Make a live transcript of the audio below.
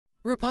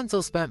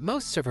Rapunzel spent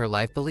most of her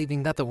life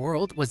believing that the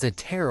world was a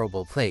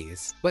terrible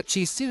place, but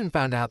she soon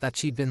found out that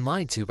she'd been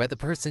lied to by the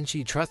person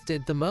she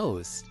trusted the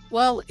most.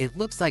 Well, it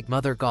looks like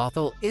Mother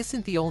Gothel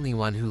isn't the only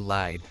one who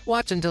lied.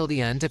 Watch until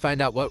the end to find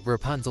out what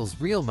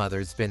Rapunzel's real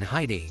mother's been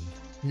hiding.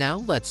 Now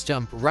let's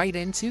jump right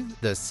into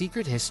the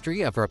secret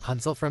history of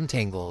Rapunzel from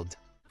Tangled.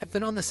 I've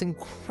been on this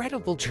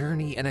incredible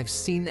journey and I've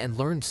seen and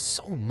learned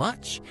so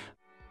much.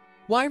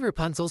 Why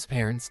Rapunzel's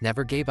parents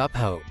never gave up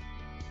hope.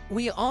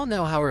 We all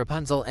know how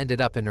Rapunzel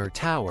ended up in her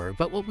tower,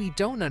 but what we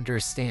don't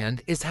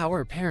understand is how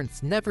her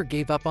parents never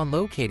gave up on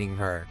locating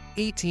her.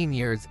 18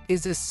 years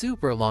is a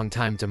super long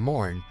time to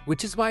mourn,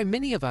 which is why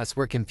many of us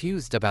were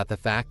confused about the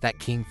fact that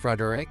King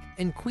Frederick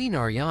and Queen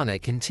Ariana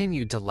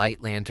continued to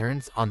light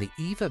lanterns on the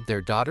eve of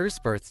their daughter's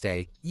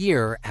birthday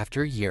year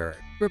after year.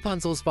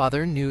 Rapunzel's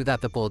father knew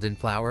that the golden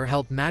flower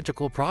held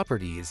magical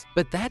properties,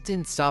 but that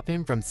didn't stop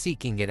him from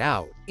seeking it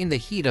out. In the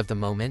heat of the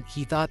moment,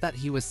 he thought that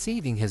he was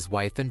saving his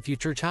wife and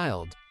future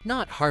child,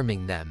 not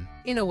harming them.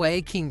 In a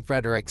way, King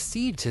Frederick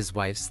saved his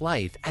wife's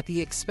life at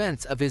the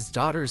expense of his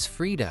daughter's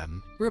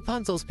freedom.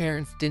 Rapunzel's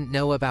parents didn't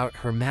know about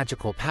her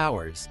magical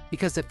powers,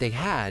 because if they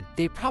had,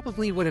 they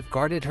probably would have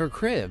guarded her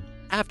crib.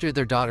 After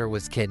their daughter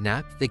was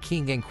kidnapped, the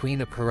king and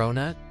queen of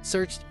Corona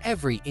searched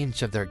every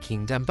inch of their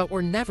kingdom but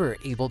were never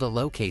able to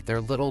locate their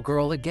little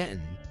girl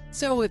again.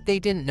 So if they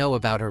didn't know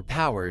about her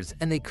powers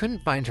and they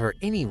couldn't find her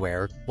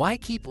anywhere, why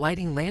keep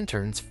lighting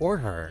lanterns for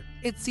her?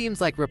 It seems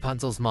like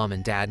Rapunzel's mom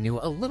and dad knew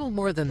a little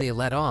more than they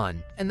let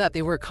on, and that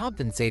they were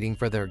compensating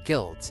for their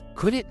guilt.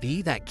 Could it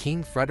be that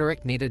King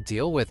Frederick made a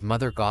deal with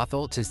Mother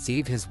Gothel to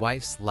save his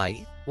wife's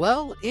life?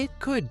 Well, it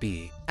could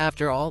be.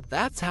 After all,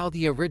 that's how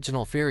the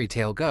original fairy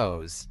tale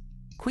goes.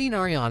 Queen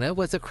Ariana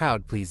was a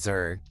crowd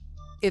pleaser.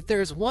 If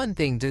there's one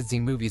thing Disney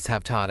movies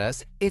have taught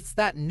us, it's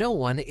that no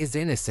one is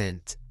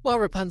innocent. While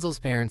Rapunzel's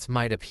parents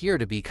might appear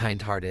to be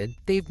kind-hearted,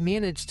 they've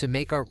managed to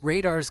make our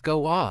radars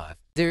go off.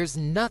 There's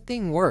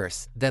nothing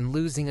worse than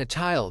losing a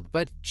child,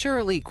 but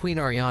surely Queen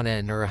Ariana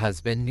and her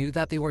husband knew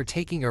that they were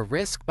taking a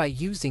risk by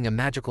using a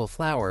magical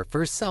flower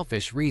for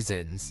selfish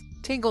reasons.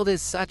 Tangled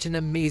is such an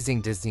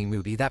amazing Disney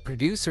movie that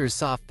producers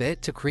saw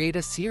fit to create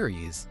a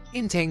series.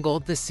 In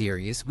Tangled, the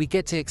series, we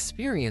get to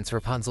experience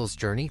Rapunzel's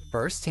journey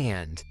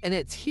firsthand, and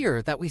it's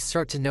here that we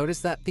start to notice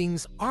that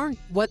things aren't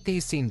what they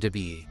seem to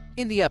be.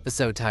 In the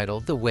episode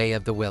titled The Way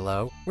of the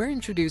Willow, we're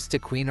introduced to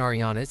Queen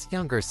Ariana's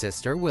younger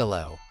sister,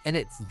 Willow, and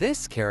it's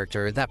this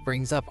character that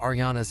brings up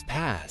Ariana's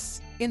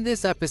past. In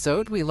this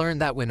episode, we learn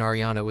that when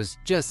Ariana was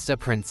just a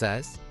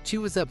princess, she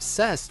was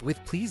obsessed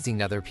with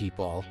pleasing other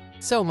people.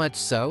 So much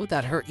so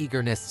that her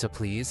eagerness to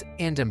please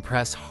and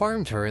impress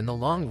harmed her in the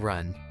long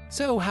run.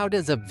 So how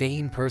does a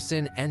vain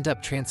person end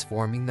up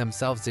transforming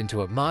themselves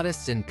into a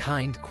modest and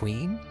kind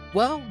queen?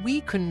 Well, we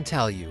couldn't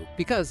tell you,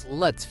 because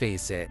let's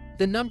face it,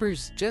 the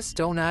numbers just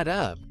don't add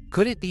up.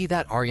 Could it be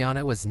that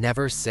Ariana was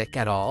never sick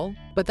at all,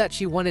 but that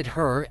she wanted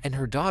her and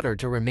her daughter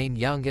to remain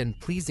young and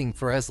pleasing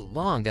for as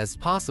long as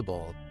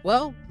possible?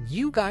 Well,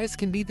 you guys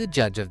can be the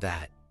judge of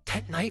that.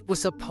 That night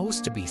was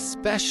supposed to be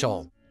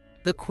special.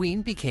 The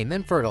queen became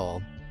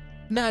infertile.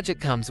 Magic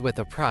comes with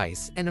a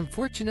price, and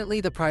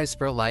unfortunately the price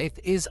for life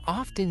is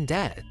often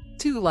death.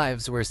 2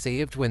 lives were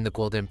saved when the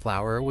golden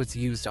flower was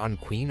used on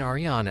Queen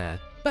Ariana.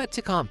 But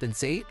to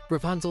compensate,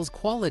 Rapunzel's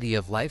quality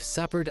of life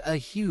suffered a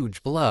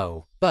huge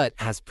blow. But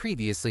as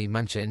previously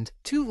mentioned,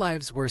 2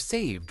 lives were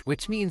saved,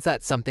 which means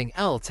that something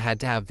else had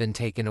to have been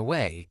taken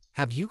away.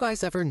 Have you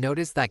guys ever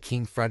noticed that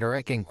King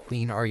Frederick and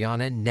Queen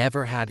Ariana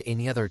never had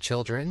any other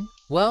children?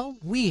 Well,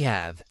 we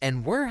have,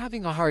 and we're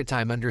having a hard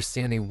time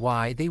understanding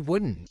why they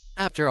wouldn't.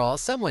 After all,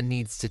 someone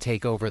needs to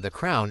take over the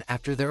crown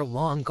after they're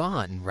long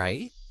gone,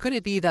 right? Could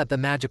it be that the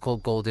magical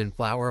golden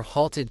flower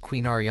halted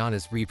Queen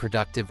Ariana's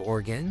reproductive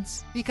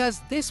organs?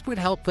 Because this would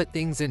help put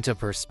things into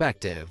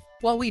perspective.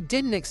 While we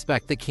didn't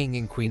expect the King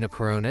and Queen of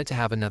Corona to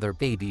have another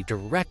baby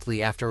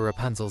directly after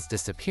Rapunzel's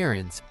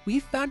disappearance, we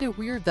found it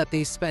weird that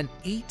they spent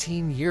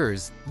 18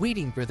 years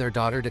waiting for their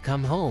daughter to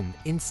come home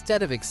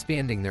instead of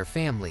expanding their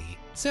family.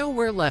 So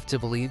we're left to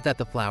believe that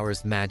the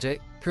flower's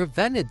magic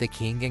prevented the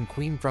king and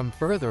queen from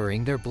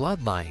furthering their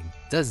bloodline.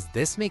 Does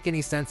this make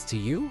any sense to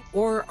you,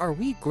 or are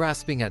we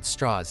grasping at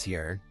straws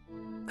here?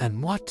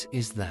 And what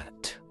is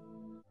that?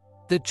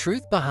 The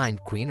truth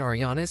behind Queen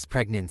Ariana's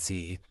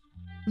pregnancy.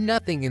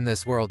 Nothing in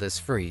this world is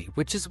free,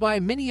 which is why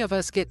many of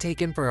us get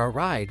taken for a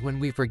ride when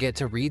we forget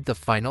to read the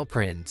fine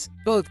print.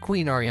 Both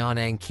Queen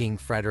Ariana and King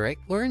Frederick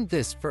learned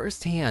this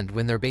firsthand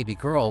when their baby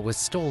girl was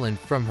stolen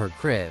from her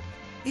crib.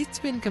 It's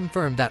been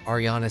confirmed that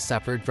Ariana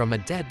suffered from a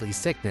deadly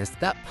sickness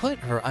that put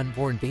her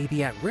unborn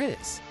baby at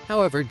risk.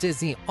 However,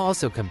 Disney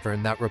also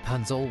confirmed that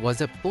Rapunzel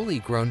was a fully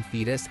grown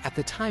fetus at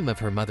the time of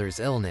her mother's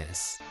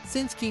illness.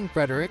 Since King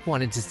Frederick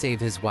wanted to save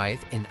his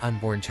wife and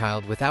unborn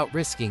child without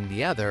risking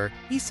the other,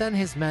 he sent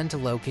his men to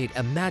locate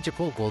a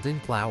magical golden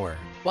flower.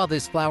 While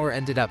this flower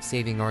ended up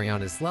saving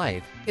Oriana's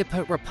life, it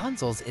put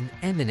Rapunzel's in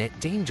imminent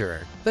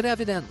danger. But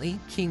evidently,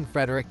 King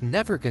Frederick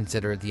never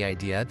considered the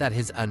idea that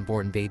his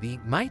unborn baby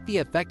might be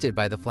affected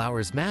by the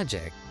flower's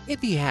magic.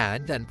 If he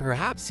had, then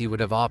perhaps he would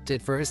have opted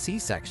for a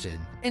C-section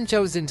and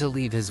chosen to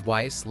leave his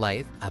wife's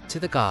life up to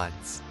the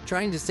gods.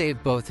 Trying to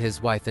save both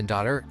his wife and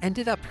daughter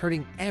ended up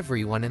hurting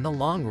everyone in the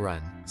long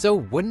run. So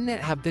wouldn't it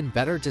have been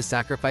better to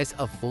sacrifice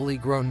a fully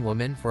grown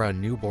woman for a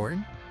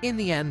newborn? In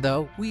the end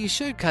though, we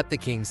should cut the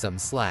king some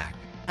slack.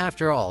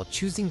 After all,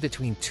 choosing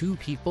between two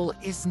people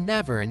is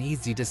never an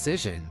easy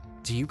decision.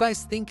 Do you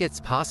guys think it's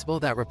possible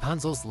that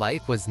Rapunzel's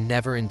life was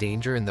never in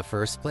danger in the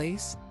first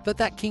place, but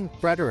that King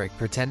Frederick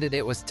pretended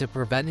it was to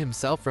prevent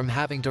himself from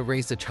having to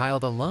raise a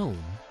child alone?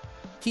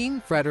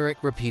 King Frederick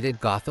repeated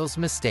Gothel's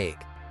mistake.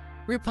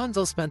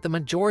 Rapunzel spent the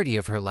majority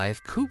of her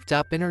life cooped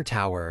up in her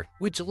tower,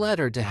 which led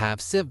her to have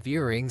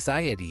severe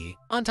anxiety.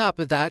 On top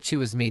of that, she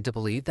was made to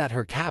believe that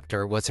her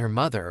captor was her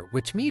mother,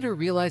 which made her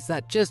realize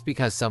that just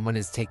because someone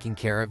is taking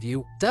care of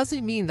you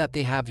doesn't mean that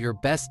they have your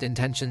best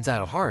intentions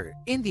at heart.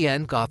 In the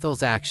end,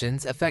 Gothel's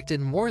actions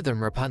affected more than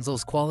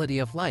Rapunzel's quality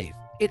of life.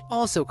 It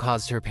also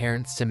caused her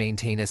parents to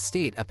maintain a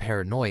state of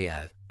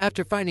paranoia.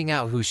 After finding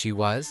out who she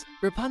was,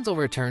 Rapunzel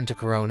returned to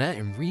Corona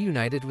and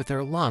reunited with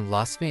her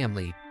long-lost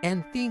family,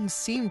 and things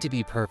seemed to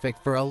be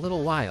perfect for a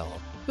little while.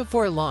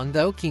 Before long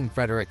though, King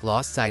Frederick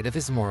lost sight of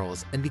his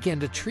morals and began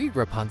to treat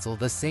Rapunzel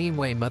the same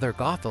way Mother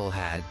Gothel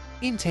had.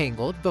 In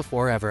Tangled,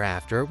 Before Ever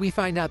After, we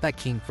find out that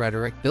King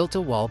Frederick built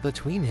a wall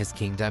between his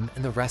kingdom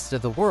and the rest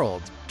of the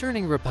world,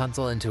 turning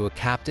Rapunzel into a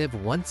captive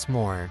once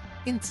more.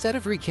 Instead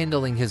of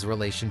rekindling his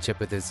relationship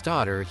with his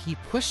daughter, he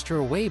pushed her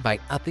away by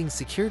upping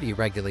security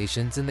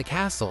regulations in the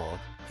castle.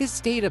 His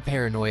state of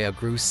paranoia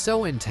grew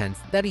so intense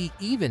that he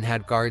even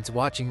had guards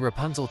watching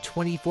Rapunzel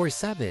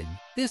 24/7.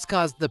 This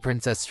caused the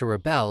princess to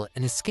rebel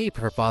and escape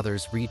her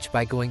father's reach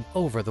by going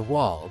over the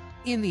wall.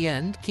 In the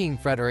end, King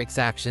Frederick's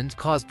actions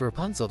caused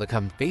Rapunzel to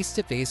come face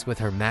to face with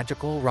her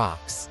magical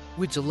rocks,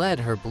 which led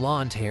her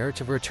blonde hair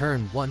to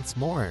return once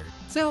more.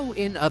 So,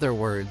 in other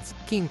words,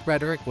 King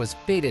Frederick was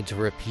fated to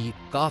repeat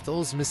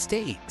Gothel's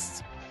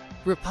mistakes.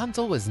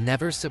 Rapunzel was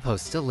never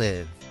supposed to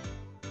live.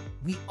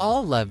 We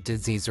all love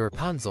Disney's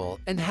Rapunzel,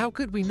 and how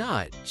could we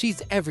not?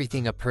 She's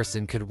everything a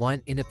person could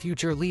want in a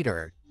future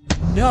leader.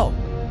 No!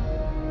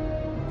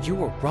 You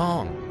were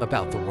wrong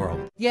about the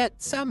world. Yet,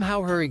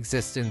 somehow her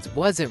existence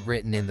wasn't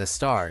written in the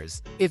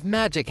stars. If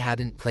magic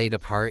hadn't played a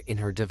part in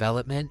her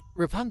development,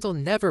 Rapunzel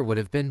never would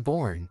have been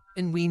born,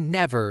 and we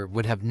never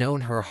would have known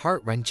her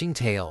heart-wrenching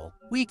tale.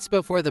 Weeks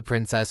before the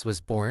princess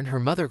was born, her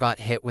mother got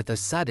hit with a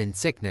sudden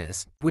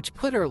sickness, which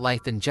put her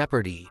life in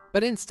jeopardy.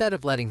 But instead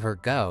of letting her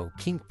go,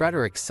 King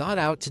Frederick sought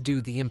out to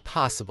do the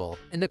impossible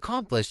and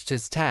accomplished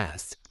his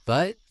task.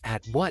 But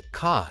at what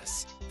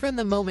cost? From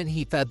the moment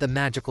he fed the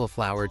magical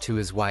flower to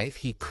his wife,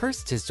 he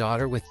cursed his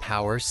daughter with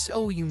power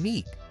so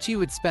unique. She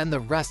would spend the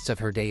rest of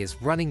her days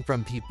running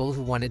from people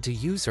who wanted to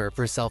use her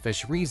for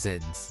selfish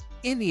reasons.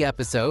 In the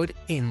episode,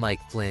 In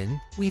Like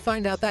Flynn, we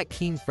find out that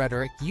King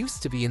Frederick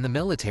used to be in the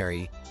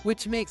military,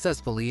 which makes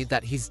us believe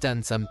that he's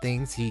done some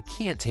things he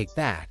can't take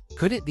back.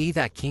 Could it be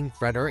that King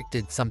Frederick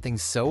did something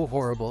so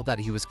horrible that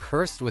he was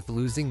cursed with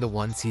losing the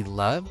ones he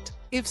loved?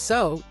 If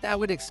so, that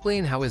would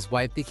explain how his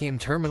wife became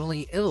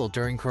terminally ill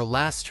during her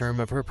last term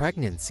of her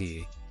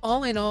pregnancy.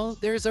 All in all,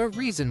 there's a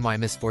reason why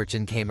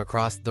misfortune came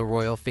across the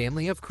royal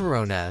family of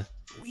Corona.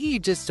 We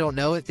just don't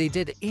know if they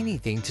did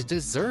anything to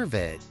deserve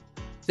it.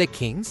 The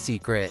King's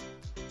Secret.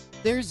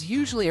 There's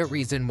usually a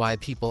reason why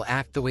people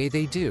act the way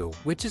they do,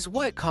 which is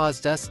what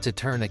caused us to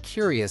turn a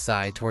curious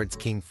eye towards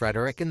King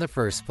Frederick in the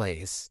first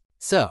place.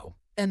 So,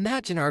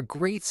 imagine our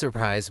great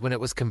surprise when it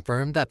was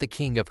confirmed that the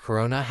King of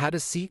Corona had a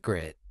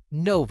secret.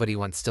 Nobody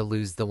wants to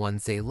lose the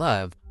ones they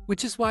love,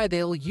 which is why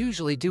they'll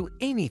usually do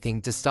anything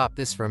to stop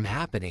this from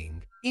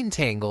happening. In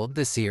Tangled,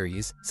 the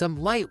series, some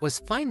light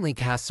was finally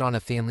cast on a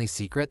family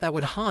secret that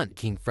would haunt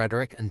King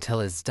Frederick until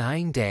his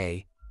dying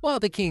day. While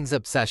the king's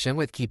obsession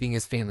with keeping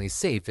his family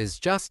safe is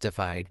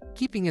justified,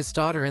 keeping his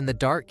daughter in the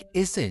dark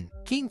isn't.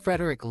 King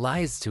Frederick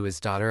lies to his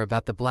daughter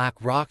about the black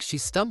rock she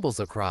stumbles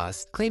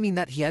across, claiming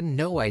that he had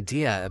no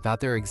idea about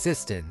their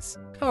existence.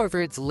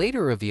 However, it's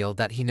later revealed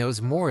that he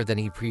knows more than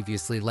he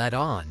previously let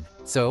on.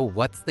 So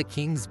what's the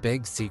king's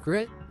big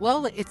secret?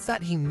 Well, it's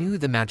that he knew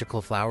the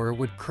magical flower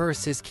would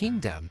curse his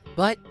kingdom,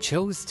 but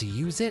chose to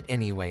use it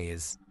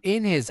anyways.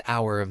 In his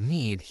hour of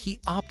need, he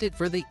opted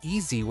for the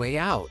easy way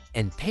out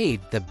and paid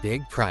the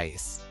big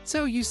price.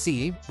 So you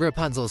see,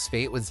 Rapunzel's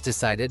fate was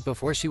decided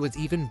before she was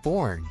even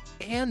born,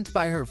 and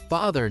by her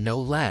father no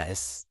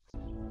less.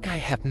 I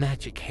have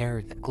magic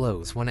hair that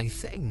glows when I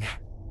sing.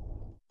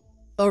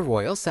 A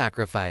royal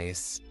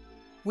sacrifice.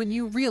 When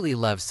you really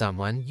love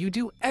someone, you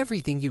do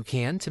everything you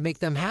can to make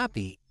them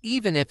happy,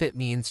 even if it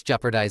means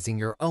jeopardizing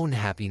your own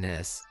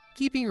happiness.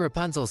 Keeping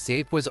Rapunzel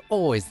safe was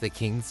always the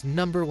king's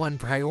 #1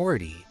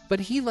 priority, but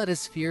he let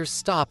his fear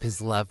stop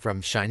his love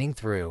from shining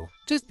through.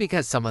 Just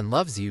because someone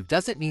loves you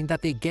doesn't mean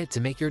that they get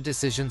to make your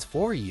decisions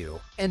for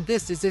you. And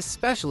this is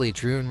especially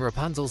true in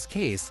Rapunzel's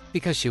case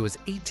because she was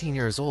 18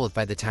 years old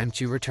by the time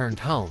she returned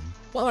home.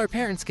 While our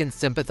parents can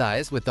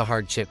sympathize with the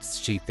hardships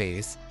she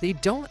faced, they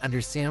don't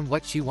understand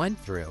what she went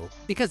through,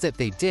 because if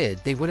they did,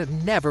 they would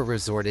have never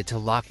resorted to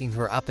locking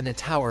her up in a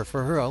tower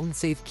for her own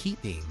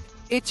safekeeping.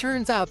 It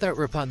turns out that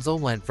Rapunzel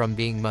went from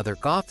being Mother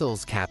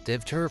Gothel's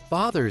captive to her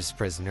father's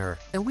prisoner,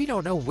 and we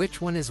don't know which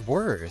one is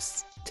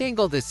worse.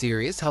 Tangled the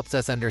series helps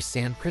us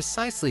understand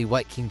precisely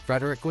what King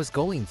Frederick was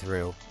going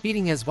through.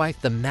 Feeding his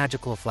wife the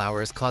magical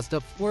flowers caused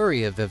a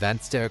flurry of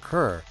events to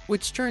occur,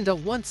 which turned a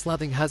once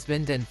loving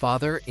husband and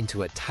father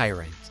into a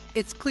tyrant.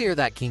 It's clear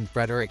that King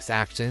Frederick's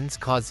actions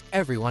caused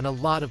everyone a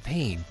lot of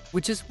pain,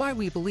 which is why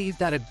we believe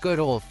that a good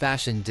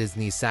old-fashioned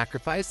Disney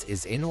sacrifice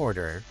is in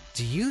order.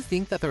 Do you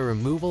think that the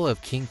removal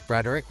of King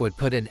Frederick would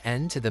put an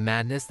end to the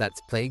madness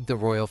that's plagued the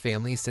royal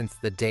family since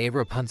the day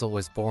Rapunzel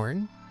was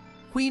born?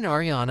 Queen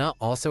Ariana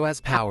also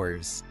has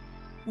powers.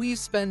 We've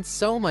spent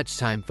so much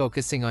time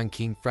focusing on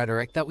King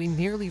Frederick that we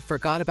nearly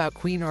forgot about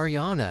Queen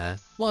Ariana.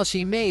 While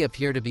she may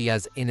appear to be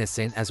as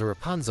innocent as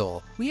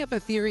Rapunzel, we have a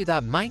theory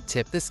that might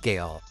tip the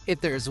scale.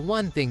 If there's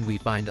one thing we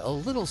find a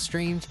little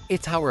strange,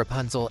 it's how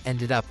Rapunzel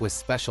ended up with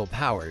special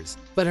powers,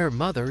 but her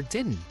mother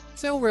didn't.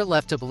 So we're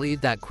left to believe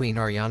that Queen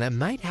Ariana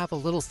might have a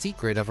little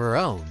secret of her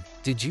own.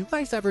 Did you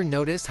guys ever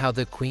notice how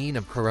the Queen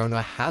of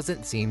Corona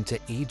hasn't seemed to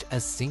age a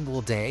single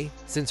day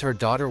since her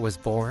daughter was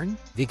born?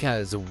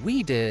 Because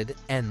we did,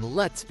 and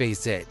let's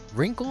face it,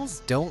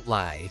 wrinkles don't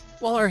lie.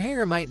 While her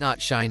hair might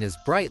not shine as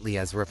brightly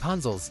as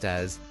Rapunzel's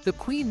does, the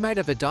Queen might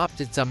have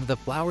adopted some of the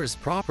flower's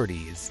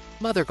properties.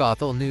 Mother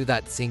Gothel knew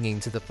that singing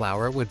to the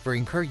flower would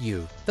bring her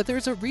youth, but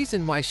there's a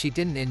reason why she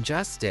didn't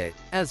ingest it.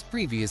 As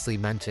previously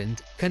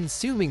mentioned,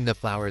 consuming the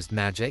flower's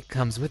magic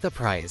comes with a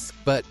price,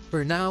 but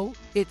for now,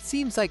 it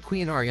seems like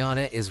Queen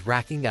Ariana is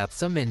racking up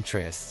some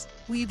interest.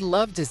 We'd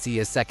love to see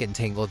a second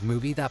Tangled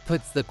movie that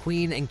puts the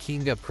Queen and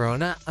King of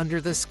Corona under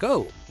the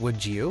scope.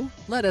 Would you?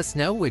 Let us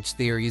know which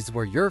theories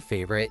were your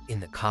favorite in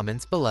the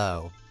comments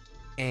below.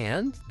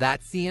 And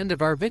that's the end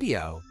of our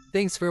video.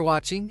 Thanks for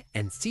watching,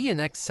 and see you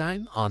next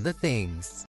time on The Things.